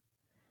abilities.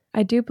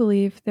 I do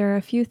believe there are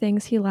a few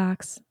things he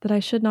lacks that I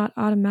should not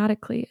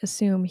automatically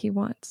assume he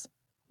wants.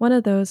 One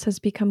of those has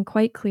become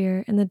quite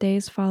clear in the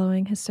days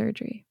following his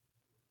surgery.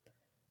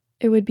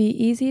 It would be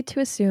easy to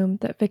assume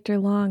that Victor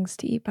longs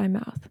to eat by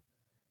mouth,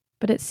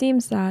 but it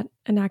seems that,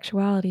 in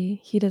actuality,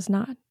 he does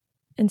not.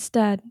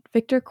 Instead,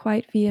 Victor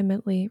quite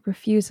vehemently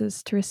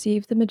refuses to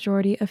receive the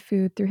majority of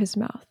food through his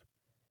mouth.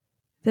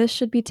 This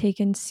should be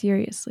taken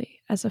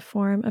seriously as a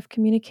form of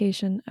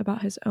communication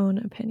about his own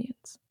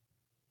opinions.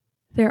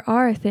 There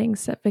are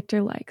things that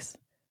Victor likes,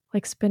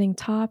 like spinning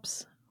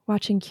tops,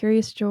 watching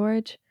Curious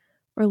George,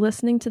 or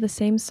listening to the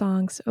same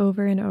songs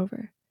over and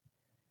over.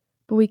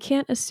 But we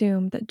can't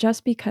assume that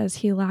just because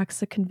he lacks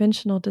the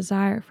conventional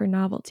desire for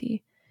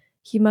novelty,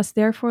 he must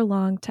therefore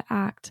long to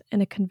act in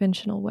a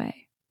conventional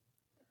way.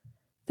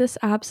 This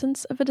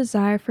absence of a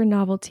desire for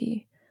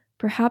novelty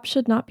perhaps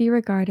should not be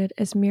regarded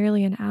as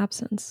merely an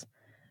absence,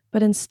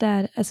 but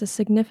instead as a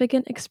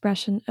significant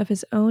expression of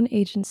his own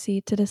agency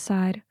to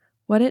decide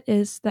what it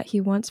is that he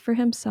wants for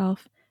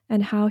himself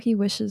and how he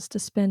wishes to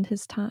spend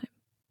his time.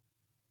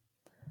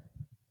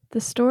 The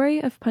story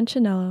of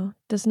Punchinello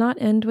does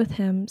not end with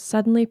him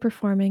suddenly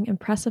performing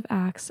impressive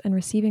acts and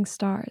receiving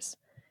stars,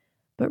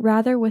 but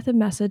rather with a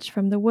message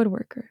from the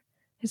woodworker,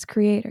 his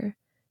creator,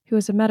 who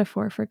is a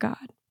metaphor for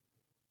God.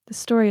 The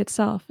story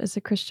itself is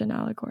a Christian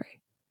allegory.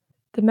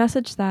 The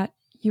message that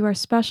you are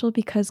special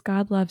because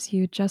God loves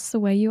you just the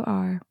way you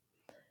are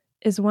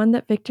is one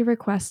that Victor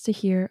requests to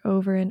hear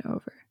over and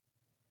over.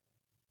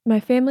 My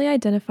family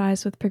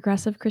identifies with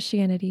progressive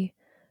Christianity,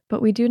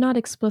 but we do not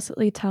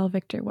explicitly tell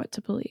Victor what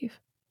to believe.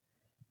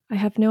 I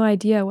have no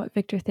idea what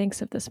Victor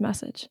thinks of this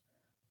message,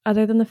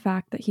 other than the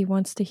fact that he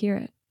wants to hear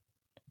it.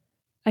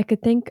 I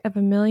could think of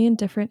a million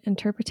different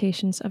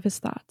interpretations of his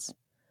thoughts,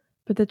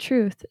 but the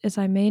truth is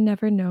I may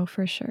never know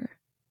for sure.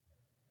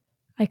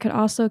 I could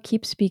also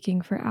keep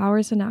speaking for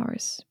hours and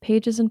hours,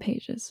 pages and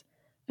pages,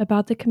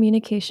 about the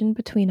communication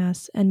between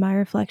us and my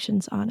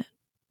reflections on it.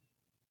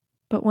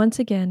 But once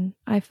again,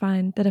 I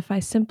find that if I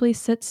simply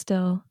sit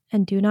still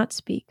and do not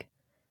speak,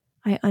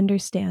 I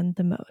understand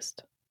the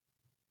most.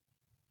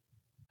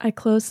 I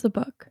close the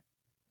book.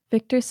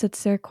 Victor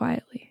sits there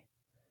quietly.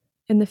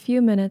 In the few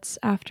minutes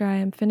after I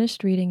am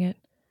finished reading it,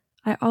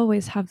 I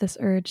always have this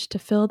urge to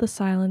fill the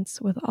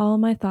silence with all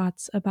my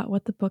thoughts about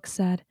what the book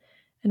said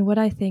and what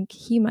I think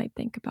he might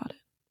think about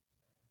it.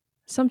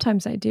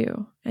 Sometimes I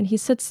do, and he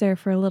sits there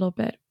for a little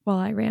bit while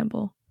I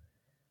ramble.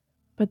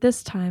 But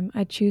this time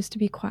I choose to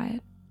be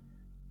quiet,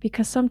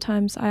 because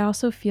sometimes I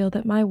also feel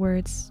that my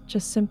words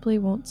just simply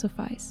won't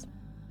suffice.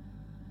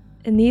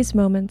 In these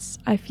moments,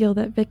 I feel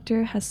that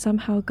Victor has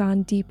somehow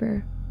gone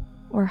deeper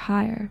or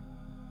higher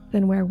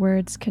than where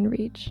words can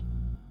reach.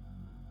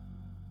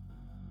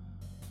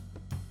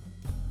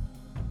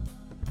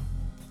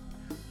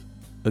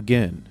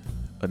 Again,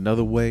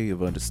 another way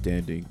of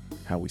understanding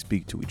how we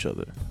speak to each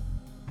other.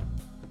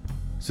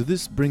 So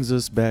this brings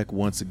us back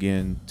once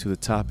again to the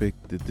topic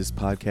that this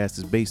podcast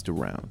is based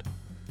around.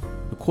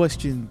 A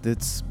question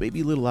that's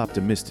maybe a little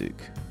optimistic,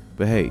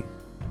 but hey,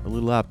 a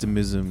little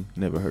optimism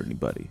never hurt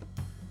anybody.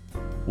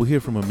 We'll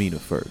hear from Ameena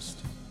first.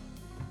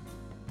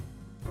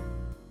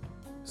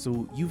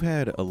 So you've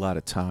had a lot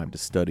of time to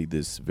study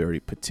this very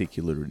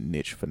particular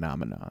niche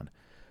phenomenon.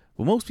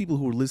 But most people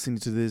who are listening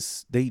to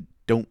this, they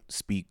don't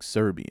speak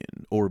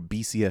Serbian or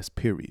BCS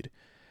period.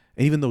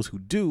 And even those who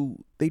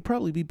do, they'd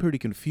probably be pretty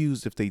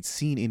confused if they'd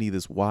seen any of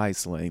this Y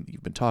slang that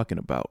you've been talking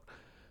about.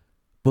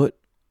 But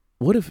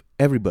what if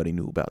everybody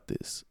knew about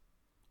this?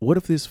 What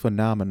if this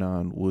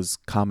phenomenon was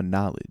common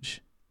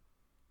knowledge?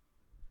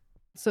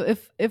 So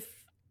if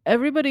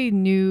everybody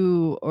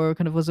knew or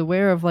kind of was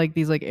aware of like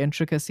these like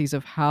intricacies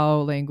of how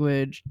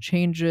language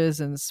changes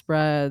and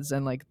spreads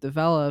and like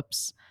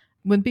develops,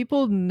 when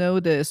people know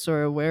this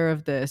or aware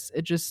of this,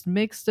 it just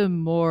makes them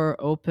more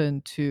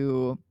open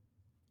to,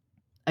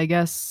 I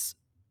guess,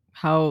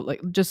 how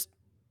like just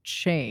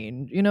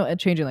change, and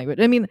changing language.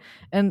 I mean,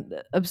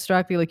 and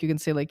abstractly, like you can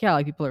say like, yeah,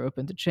 like people are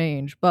open to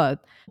change,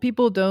 but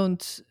people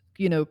don't,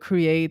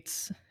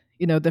 create,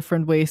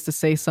 different ways to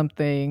say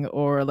something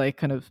or like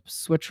kind of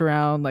switch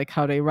around like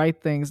how they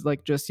write things,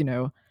 like just,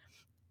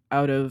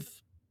 out of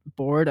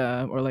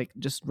boredom or like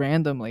just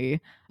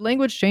randomly.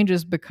 Language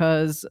changes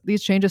because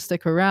these changes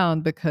stick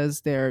around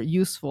because they're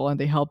useful and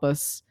they help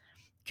us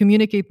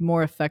communicate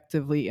more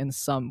effectively in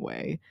some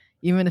way,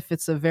 even if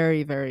it's a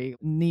very, very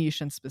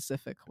niche and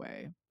specific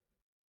way.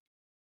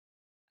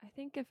 I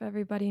think if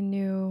everybody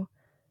knew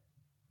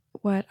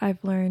what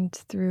I've learned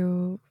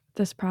through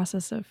this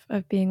process of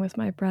being with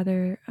my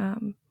brother,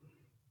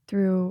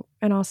 through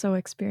and also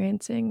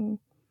experiencing,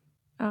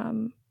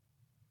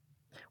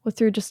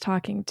 through just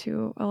talking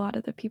to a lot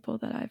of the people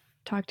that I've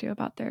talked to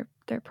about their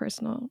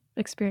personal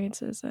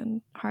experiences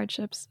and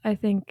hardships, I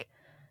think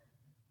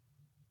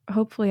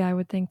hopefully I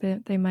would think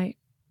that they might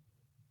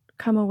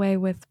come away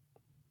with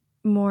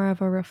more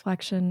of a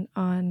reflection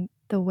on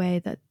the way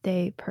that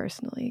they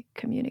personally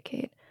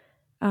communicate.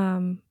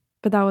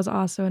 But that was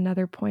also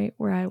another point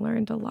where I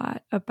learned a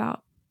lot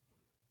about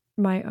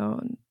my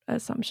own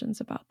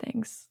assumptions about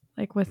things.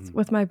 Like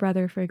with my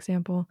brother, for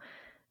example,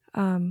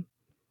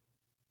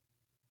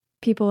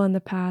 people in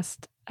the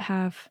past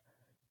have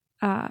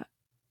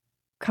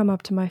come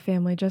up to my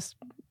family just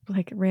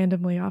like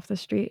randomly off the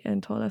street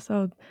and told us,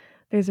 oh,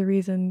 there's a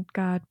reason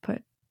God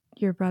put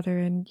your brother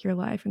in your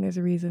life, and there's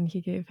a reason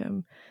he gave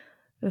him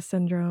the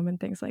syndrome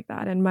and things like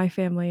that. And my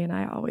family and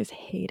I always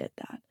hated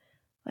that,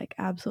 like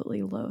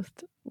absolutely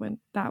loathed when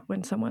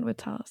someone would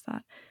tell us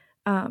that.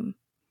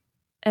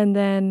 And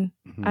then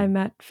I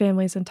met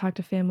families and talked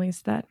to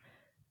families that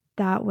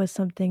was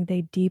something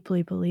they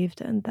deeply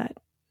believed in, that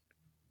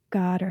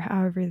God, or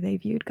however they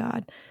viewed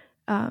God,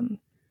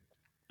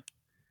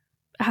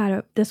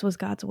 this was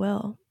God's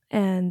will,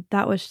 and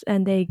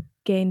they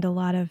gained a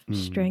lot of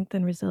strength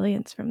and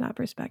resilience from that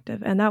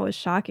perspective. And that was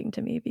shocking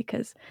to me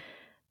because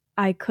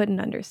I couldn't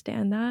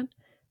understand that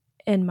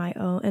in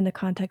the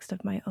context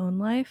of my own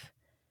life.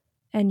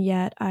 And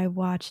yet I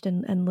watched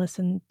and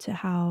listened to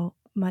how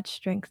much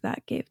strength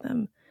that gave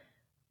them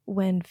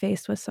when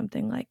faced with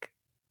something like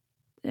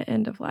the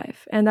end of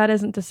life. And that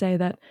isn't to say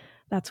that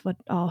that's what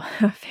all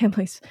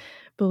families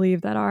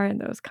believe that are in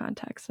those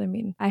contexts. I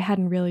mean, I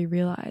hadn't really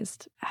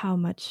realized how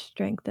much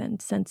strength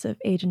and sense of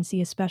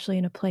agency, especially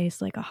in a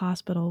place like a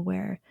hospital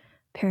where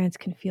parents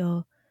can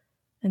feel,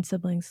 and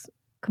siblings,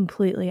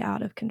 completely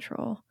out of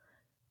control.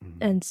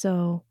 And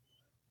so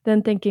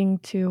then thinking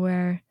to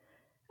where,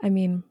 I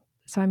mean,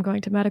 so I'm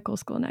going to medical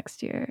school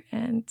next year,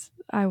 and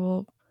I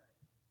will,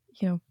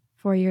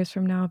 4 years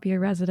from now, be a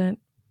resident,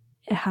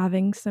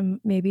 having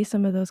maybe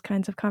some of those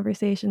kinds of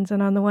conversations.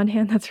 And on the one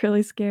hand, that's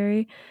really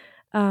scary.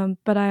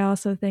 But I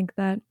also think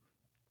that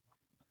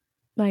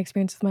my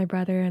experience with my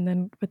brother, and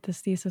then with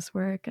this thesis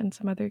work and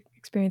some other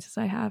experiences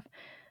I have,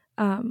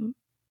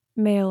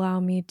 may allow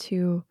me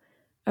to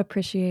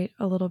appreciate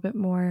a little bit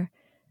more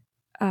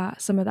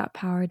some of that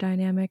power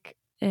dynamic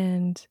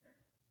and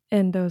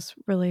in those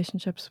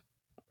relationships,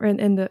 or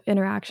in the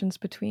interactions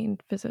between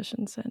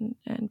physicians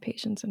and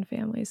patients and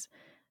families.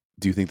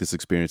 Do you think this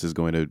experience is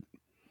going to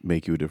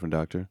make you a different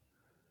doctor?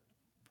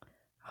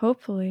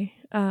 Hopefully,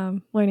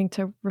 learning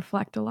to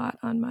reflect a lot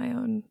on my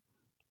own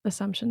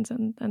assumptions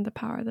and the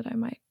power that I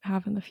might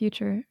have in the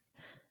future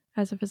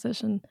as a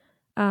physician.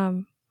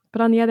 But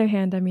on the other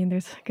hand, I mean,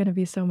 there's going to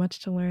be so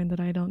much to learn that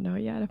I don't know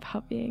yet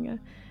about being a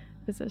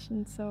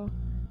physician. So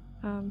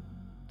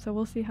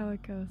we'll see how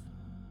it goes.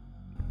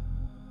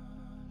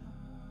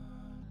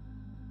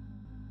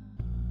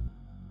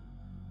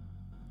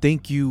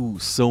 Thank you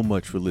so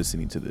much for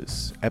listening to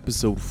this,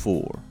 episode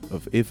 4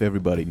 of If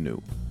Everybody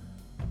Knew.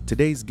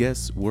 Today's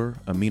guests were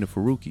Ameena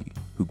Faruki,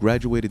 who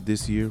graduated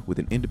this year with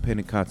an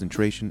independent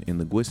concentration in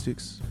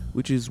linguistics,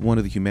 which is one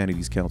of the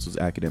Humanities Council's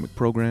academic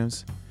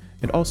programs,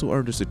 and also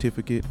earned a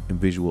certificate in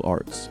visual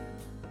arts.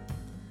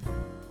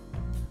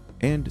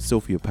 And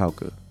Sofia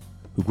Pauca,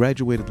 who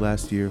graduated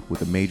last year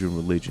with a major in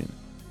religion,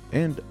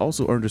 and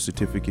also earned a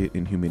certificate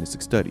in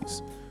humanistic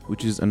studies,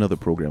 which is another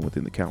program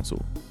within the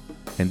council.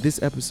 And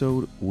this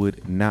episode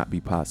would not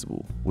be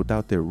possible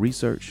without their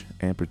research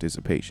and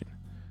participation.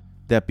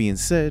 That being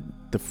said,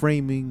 the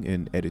framing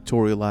and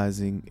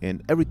editorializing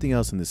and everything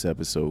else in this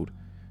episode,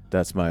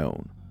 that's my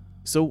own.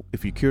 So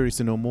if you're curious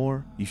to know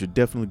more, you should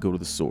definitely go to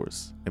the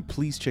source, and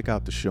please check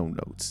out the show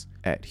notes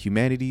at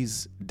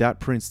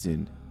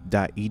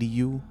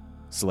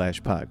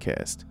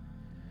humanities.princeton.edu/podcast.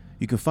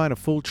 You can find a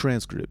full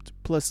transcript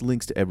plus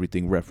links to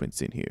everything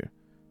referenced in here,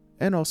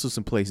 and also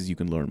some places you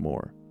can learn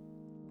more.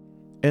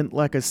 And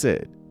like I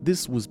said,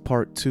 this was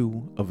part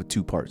 2 of a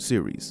 2-part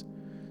series.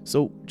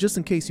 So just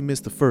in case you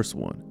missed the first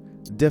one,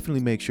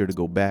 definitely make sure to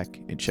go back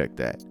and check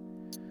that.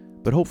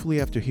 But hopefully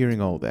after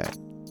hearing all that,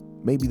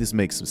 maybe this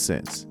makes some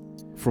sense.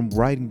 From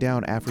writing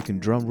down African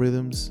drum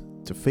rhythms,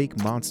 to fake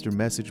monster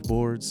message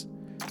boards,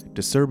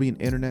 to Serbian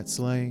internet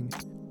slang,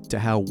 to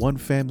how one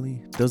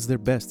family does their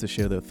best to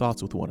share their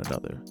thoughts with one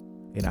another,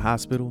 in a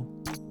hospital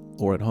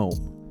or at home.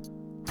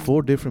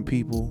 4 different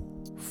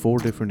people, 4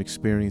 different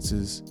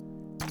experiences,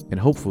 and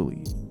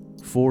hopefully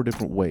 4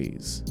 different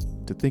ways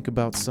to think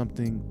about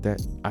something that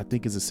I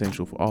think is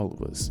essential for all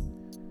of us.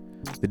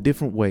 The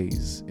different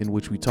ways in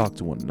which we talk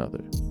to one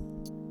another.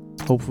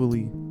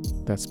 Hopefully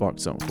that sparked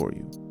something for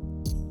you.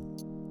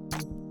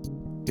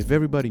 If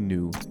Everybody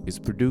Knew is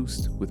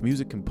produced with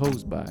music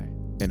composed by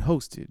and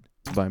hosted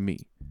by me,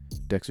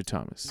 Dexter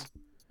Thomas.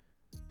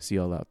 See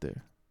y'all out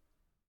there.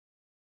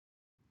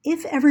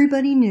 If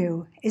Everybody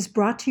Knew is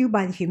brought to you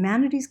by the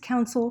Humanities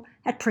Council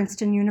at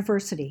Princeton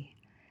University.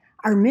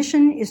 Our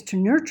mission is to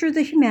nurture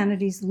the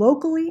humanities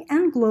locally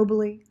and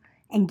globally,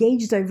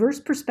 engage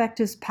diverse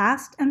perspectives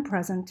past and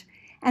present,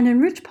 and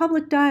enrich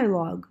public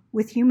dialogue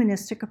with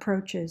humanistic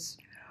approaches.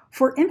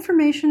 For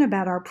information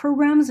about our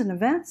programs and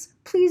events,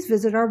 please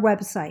visit our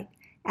website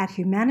at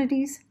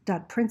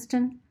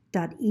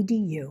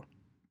humanities.princeton.edu.